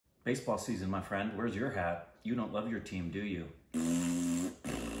Baseball season, my friend. Where's your hat? You don't love your team, do you?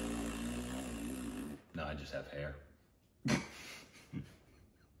 No, I just have hair.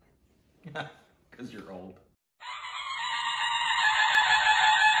 Because you're old.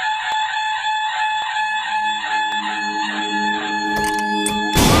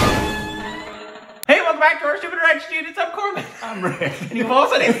 Hey, welcome back to our Stupid Red Students. I'm Corbin. I'm Rick. And you follow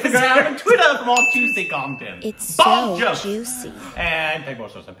us on Instagram and Twitter for more juicy content. It's Ball so jokes. juicy. And take more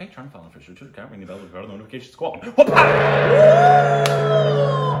shows on Patreon. Follow for Twitter account. Ring the bell to go to the notification squad. Patreon,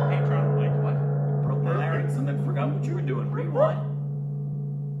 like what? Broke my larynx and then forgot what you were doing. Rewind.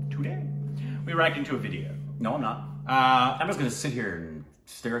 Today, we're reacting to a video. No, I'm not. I'm just going to sit here and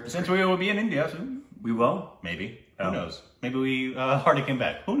stare at the Since screen. we will be in India soon. We will? Maybe. Oh. Who knows? Maybe we hardly came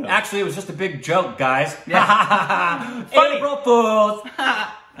back. Who knows? Actually, it was just a big joke, guys. Funny. April Fools.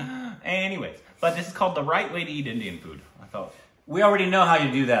 Anyways, but this is called the right way to eat Indian food. I thought. We already know how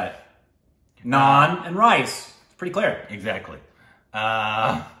you do that. Naan and rice. It's pretty clear. Exactly.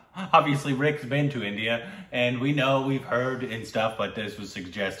 Obviously, Rick's been to India, and we know, we've heard and stuff, but this was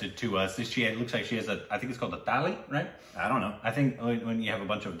suggested to us. It looks like she has I think it's called a thali, right? I don't know. I think when you have a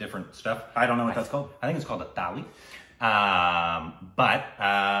bunch of different stuff. I don't know what that's called. I think it's called a thali.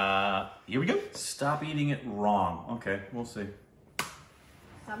 Here we go. Stop eating it wrong. Okay, we'll see.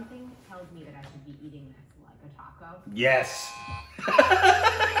 Something tells me that I should be eating this like a taco. Yes.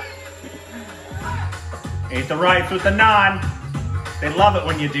 Eat the rice with the naan. They love it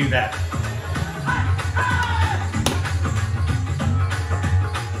when you do that.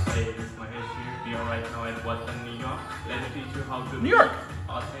 Hey, this is Mahesh here. We are right now at Watson, New York. Let me teach you how to New York. eat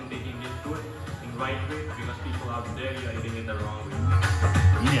authentic Indian food in right way, because people out there are eating it the wrong way.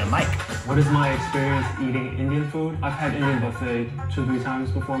 You need a mic. What is my experience eating Indian food? I've had Indian buffet 2-3 times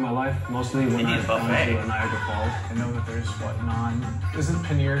before in my life, mostly when Indian I've gone buffet. to Niagara Falls. I know that there's what, naan? Isn't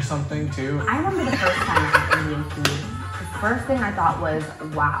paneer something too? I remember the first time I had Indian food. The first thing I thought was,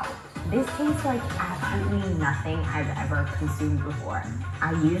 wow, this tastes like absolutely nothing I've ever consumed before.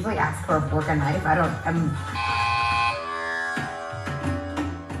 I usually ask for a fork and knife.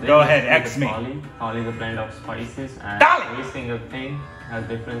 Go ahead, X me. Thali is a blend of spices, and Thali! every single thing has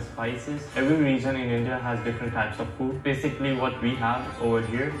different spices. Every region in India has different types of food. Basically, what we have over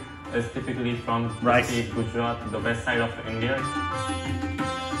here is typically from the Rice. state Gujarat, the west side of India.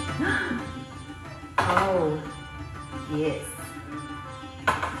 Oh, yes.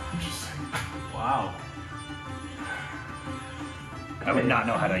 Wow. I would not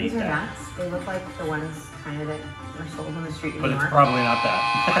know how to eat These are that. nuts. They look like the ones kind of that are sold on the street in But New it's York. probably not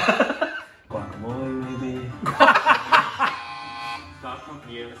that. Guacamole, maybe. Start from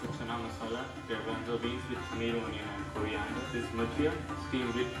here with chana masala. There are lentil beans with tomato, onion, and coriander. This machia,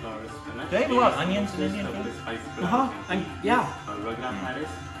 steamed with flour spinach. Do they have a lot of onions in Indian With food? spicy Yeah. Ragla Paris,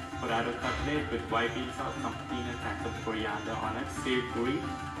 potato cutlet with white bean sauce, some peanut and some coriander on it. Save puri,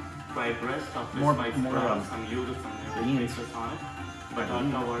 fried breast, stuffed with More- spiced more, sprouts, some yogurt, some beans. spices on it.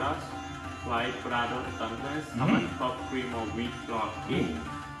 Batata vadas, fried potato dumplings, some puffed cream or wheat flour cake,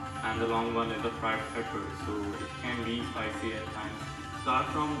 and the long one is the fried pepper, so it can be spicy at times. Start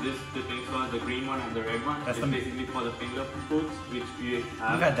from this dipping sauce, the green one and the red one. That's It's the- basically for the finger foods, which we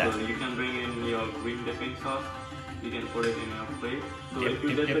have. We've had that. So you can bring in your green dipping sauce. You can put it in your plate. So Dip, if you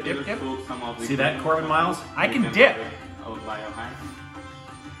dip, dip dip, it, dip, you'll dip. soak some of the See that, green Corbin Miles? sauce. I You can put dip. it out by your hand.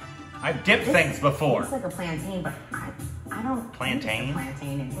 I've dipped things before. It's like a plantain, but I don't think Plantain? it's a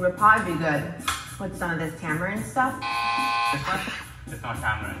plantain. It would probably be good with some of this tamarind stuff. It's not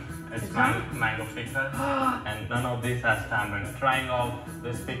tamarind. It's It's not? mango pickle. And none of this has tamarind. Trying out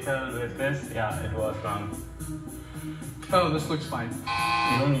this pickle with this, yeah, it was wrong. Oh, this looks fine.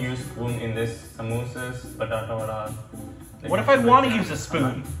 You don't use spoon in this samosas, batata vadas. What if I want to use a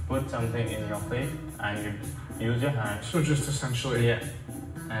spoon? Put something in your plate and you use your hand. So just essentially. Yeah.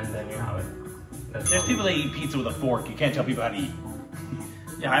 And then you have it. That's There's all. people that eat pizza with a fork. You can't tell people how to eat.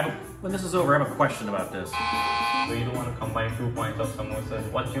 Yeah, when this is over, I have a question about this. So you don't want to combine 2 points of samosas.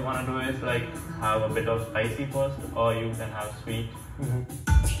 What you want to do is like have a bit of spicy first, or you can have sweet.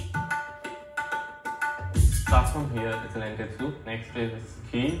 Start from here, it's lentil soup. Next is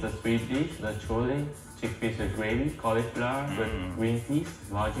ghee, the sweet dish, the chole, chickpeas with gravy, cauliflower with green peas,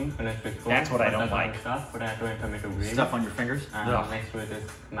 bhaji, finished with corn. That's what I don't potato like. and stuff, potato and tomato gravy. Stuff on your fingers. And next to it is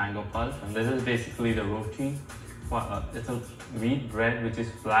mango pulp. And this is basically the roti. It's a wheat bread which is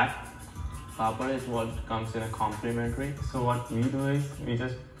flat. Papad is what comes in a complimentary. So what we do is we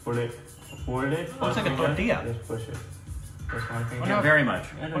just fold it. Looks like a tortilla. Just push it. Just one thing. Yeah, very much.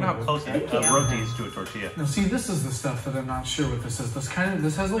 I wonder how close roti is to a tortilla. Now see, this is the stuff that I'm not sure what this is.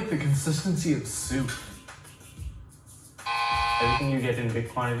 This has like the consistency of soup. everything you get in big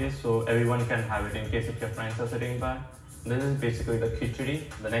quantities, so everyone can have it in case if your friends are sitting by. This is basically the khichdi.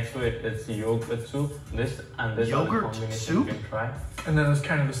 The next to it is yogurt soup. This and this Yogurt are the combination soup? you can try. And then it's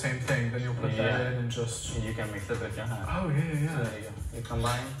kind of the same thing. Then you'll put Yeah. that in and just. You can mix it with your hand. Oh yeah. So there you go. You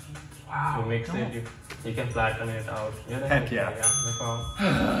combine. Wow. You mix it. You can flatten it out. Heck yeah. No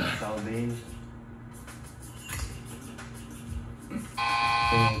problem. Sour beans. You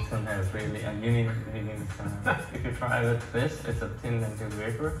need some help really, and you need some help. If you try with this, it's a thin lentil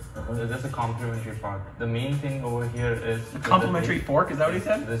wafer. So this is a complementary part. The main thing over here is Complimentary fork, is that what he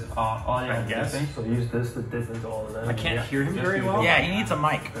said? This all you have to guess. do. So use this to dip into all of that. I can't hear him Just very use well. it. Yeah, he needs a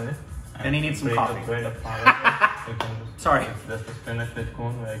mic. Okay. And he needs some break coffee. the bread apart. You can just Sorry. Just a spin it with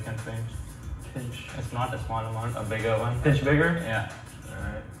cone where you can pinch. Pinch. It's not a small amount, a bigger one. Pinch bigger. Yeah.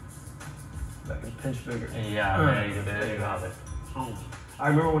 Alright. That can pinch bigger. Yeah, there you have it. Oh. I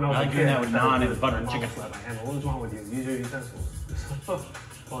remember when I was I a like kid. doing that with I started naan doing and this, butter my mom chicken. would slap my hand. What was wrong with you? Use your utensils.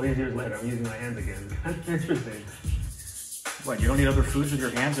 All these years later, I'm using my hands again. Interesting. What, you don't eat other foods with your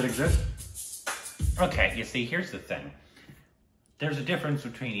hands that exist? Okay, you see, here's the thing. There's a difference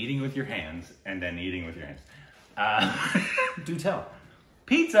between eating with your hands and then eating with your hands. Do tell.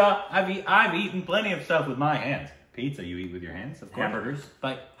 Pizza, I've eaten plenty of stuff with my hands. Pizza, you eat with your hands, of course. Hamburgers.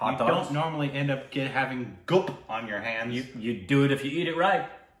 But Hot you dogs. don't normally end up having goop on your hands. You do it if you eat it right.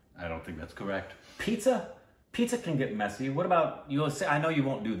 I don't think that's correct. Pizza can get messy. What about, you'll say, I know you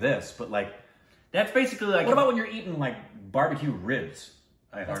won't do this, but like, That's basically like... what about when you're eating like barbecue ribs?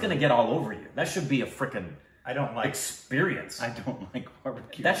 That's hardly- gonna get all over you. That should be a freaking I don't like... experience. I don't like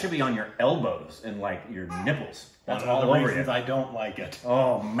barbecue. That should be on your elbows and like your nipples. That's one of all the over reasons you. I don't like it.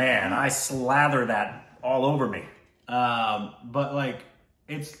 Oh man, I slather that all over me. But like,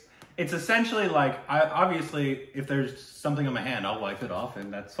 it's essentially like, obviously, if there's something on my hand, I'll wipe it off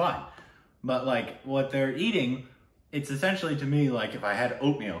and that's fine. But like, what they're eating, it's essentially to me like if I had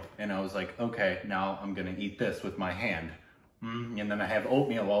oatmeal and I was like, okay, now I'm gonna eat this with my hand. And then I have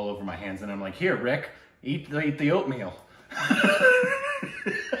oatmeal all over my hands and I'm like, here, Rick, eat the oatmeal.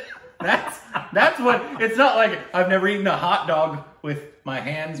 That's what, it's not like I've never eaten a hot dog with my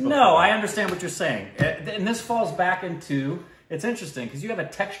hands before. No, I understand what you're saying. And this falls back into, it's interesting because you have a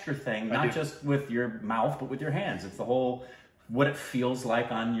texture thing, not just with your mouth, but with your hands. It's the whole, what it feels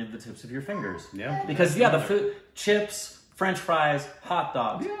like on the tips of your fingers. Yeah. Because the food, chips, French fries, hot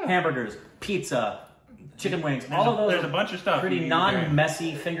dogs, hamburgers, pizza, chicken wings, all of those there's a bunch of stuff pretty you eat with your hands.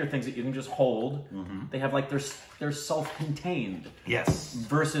 non-messy finger things that you can just hold. They have like, they're self-contained. Yes.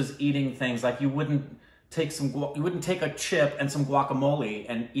 Versus eating things like you wouldn't take a chip and some guacamole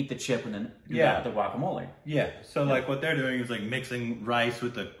and eat the chip and then do that with the guacamole. Yeah. So like what they're doing is like mixing rice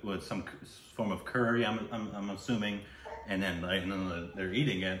with some form of curry. I'm assuming, and then they're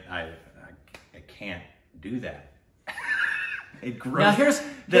eating it. I can't do that. It grows. Now here's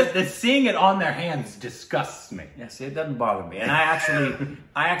the seeing it on their hands disgusts me. Yeah, see, it doesn't bother me, and I actually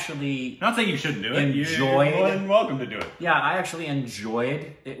I'm not saying you shouldn't do it. Enjoyed- You're more than welcome to do it. Yeah, I actually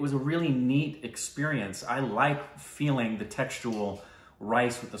enjoyed. It was a really neat experience. I like feeling the textual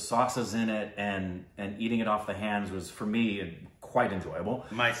rice with the sauces in it, and eating it off the hands was for me quite enjoyable.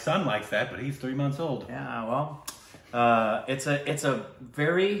 My son likes that, but he's 3 months old. Yeah, well, it's a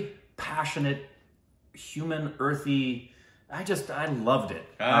very passionate, human, earthy. I loved it.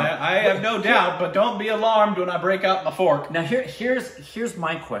 I have no doubt, but don't be alarmed when I break out my fork. Now here's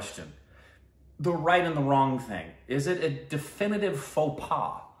my question. The right and the wrong thing. Is it a definitive faux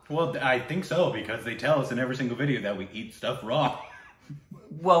pas? Well, I think so, because they tell us in every single video that we eat stuff raw.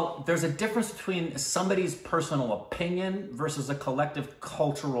 Well, there's a difference between somebody's personal opinion versus a collective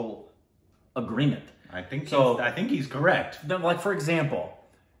cultural agreement. I think So- I think he's correct. Like, for example,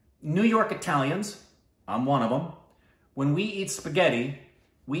 New York Italians, I'm one of them, when we eat spaghetti,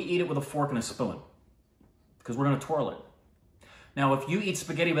 we eat it with a fork and a spoon because we're going to twirl it. Now, if you eat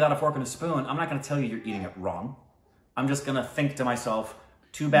spaghetti without a fork and a spoon, I'm not going to tell you you're eating it wrong. I'm just going to think to myself,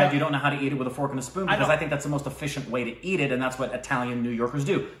 too bad you don't know how to eat it with a fork and a spoon, because I think that's the most efficient way to eat it, and that's what Italian New Yorkers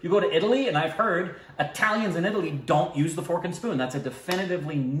do. You go to Italy, and I've heard Italians in Italy don't use the fork and spoon. That's a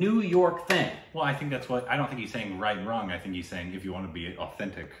definitively New York thing. Well, I think that's what, I don't think he's saying right and wrong. I think he's saying if you want to be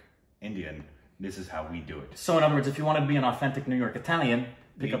authentic Indian, this is how we do it. So in other words, if you want to be an authentic New York Italian,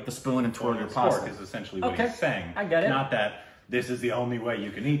 pick up the spoon and twirl your pasta. Fork is essentially what Okay, he's saying. I get it. Not that this is the only way you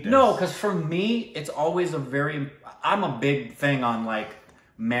can eat this. No, because for me, it's always I'm a big thing on like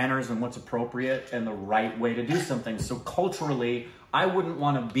manners and what's appropriate and the right way to do something. So culturally, I wouldn't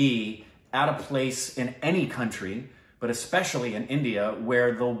want to be at a place in any country, but especially in India,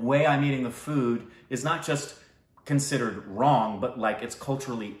 where the way I'm eating the food is not just considered wrong, but like it's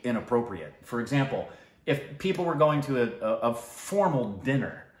culturally inappropriate. For example, if people were going to a formal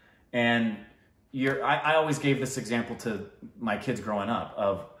dinner, and I always gave this example to my kids growing up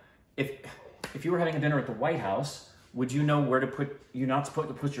of if you were having a dinner at the White House, would you know where to put? You're not supposed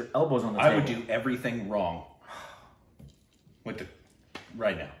to put your elbows on the table. I would do everything wrong.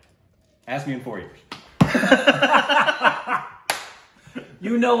 Right now. Ask me in 4 years.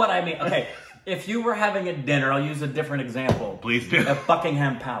 You know what I mean? Okay, if you were having a dinner, I'll use a different example. Please do. At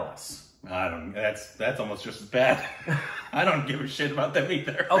Buckingham Palace. That's almost just as bad. I don't give a shit about them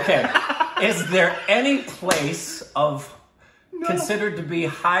either. Okay, is there any place of considered to be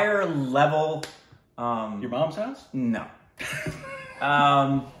higher level? Your mom's house? No.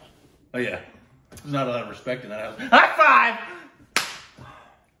 Oh yeah. There's not a lot of respect in that house. High five!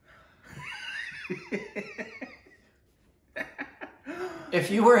 If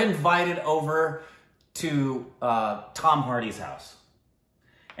you were invited over to Tom Hardy's house,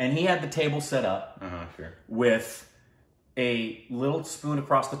 and he had the table set up sure. with a little spoon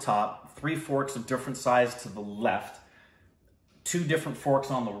across the top, 3 forks of different size to the left, 2 different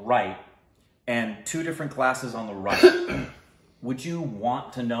forks on the right, and 2 different glasses on the right, would you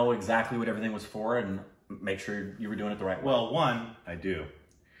want to know exactly what everything was for and make sure you were doing it the right way? Well, 1, I do.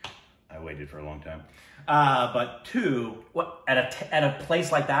 I waited for a long time. But 2... What, at a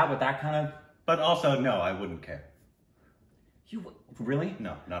place like that with that kind of... But also, no, I wouldn't care. You really?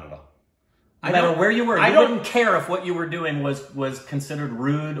 No, not at all. No matter where you were, you wouldn't care if what you were doing was considered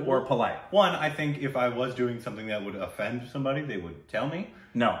rude or polite. 1, I think if I was doing something that would offend somebody, they would tell me.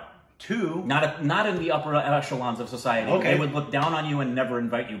 No. 2... Not in the upper echelons of society. Okay. They would look down on you and never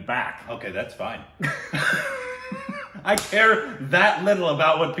invite you back. Okay, that's fine. I care that little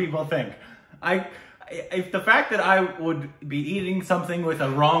about what people think. If the fact that I would be eating something with a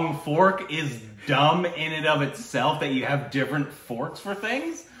wrong fork is dumb in and of itself, that you have different forks for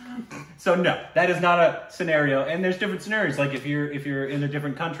things. So no, that is not a scenario. And there's different scenarios. Like if you're in a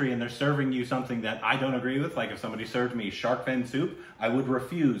different country and they're serving you something that I don't agree with, like if somebody served me shark fin soup, I would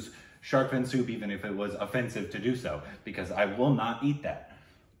refuse shark fin soup even if it was offensive to do so, because I will not eat that.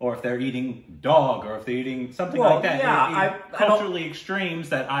 Or if they're eating dog, or if they're eating something like that. Yeah, culturally extremes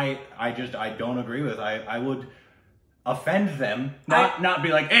that I don't agree with. I would offend them, not be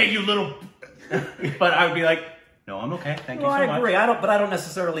like, hey, you little, but I would be like, no, I'm okay. Thank you so much. I agree. But I don't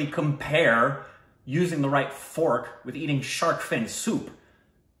necessarily compare using the right fork with eating shark fin soup.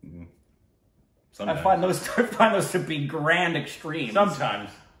 Sometimes. I find those to be grand extremes.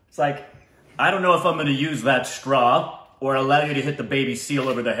 Sometimes. It's like, I don't know if I'm going to use that straw or allow you to hit the baby seal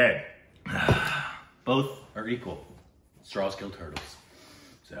over the head. Both are equal. Straws kill turtles.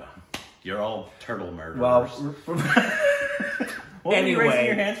 So, you're all turtle murderers. Well, what were you raising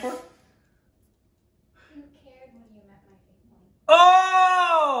your hands for? Who cared when you met my family?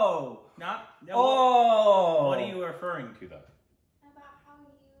 Oh! What are you referring to, though? About how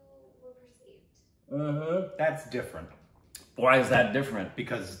you were perceived. That's different. Why is that different?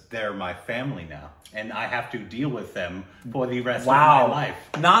 Because they're my family now, and I have to deal with them for the rest of my life.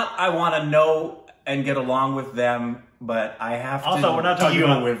 Not I want to know and get along with them, but I have Also, to we're not talking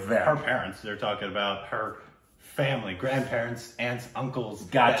deal about with them. her parents. They're talking about her family, grandparents, aunts, uncles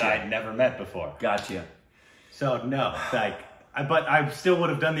Gotcha. that I'd never met before. Gotcha. So no, but I still would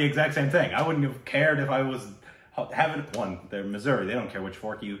have done the exact same thing. I wouldn't have cared if I was having one. They're Missouri. They don't care which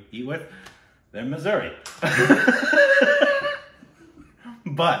fork you eat with. They're Missouri.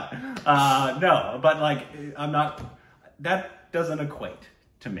 But no, but like I'm not. That doesn't equate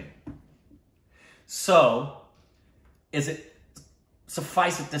to me. So,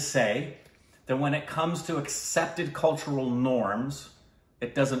 suffice it to say that when it comes to accepted cultural norms,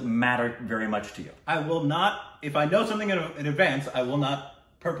 it doesn't matter very much to you. I will not, if I know something in advance, I will not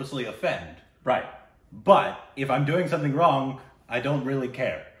purposely offend. Right. But if I'm doing something wrong, I don't really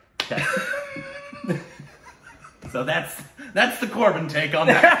care. So that's the Korbin take on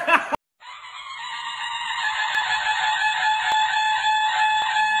that.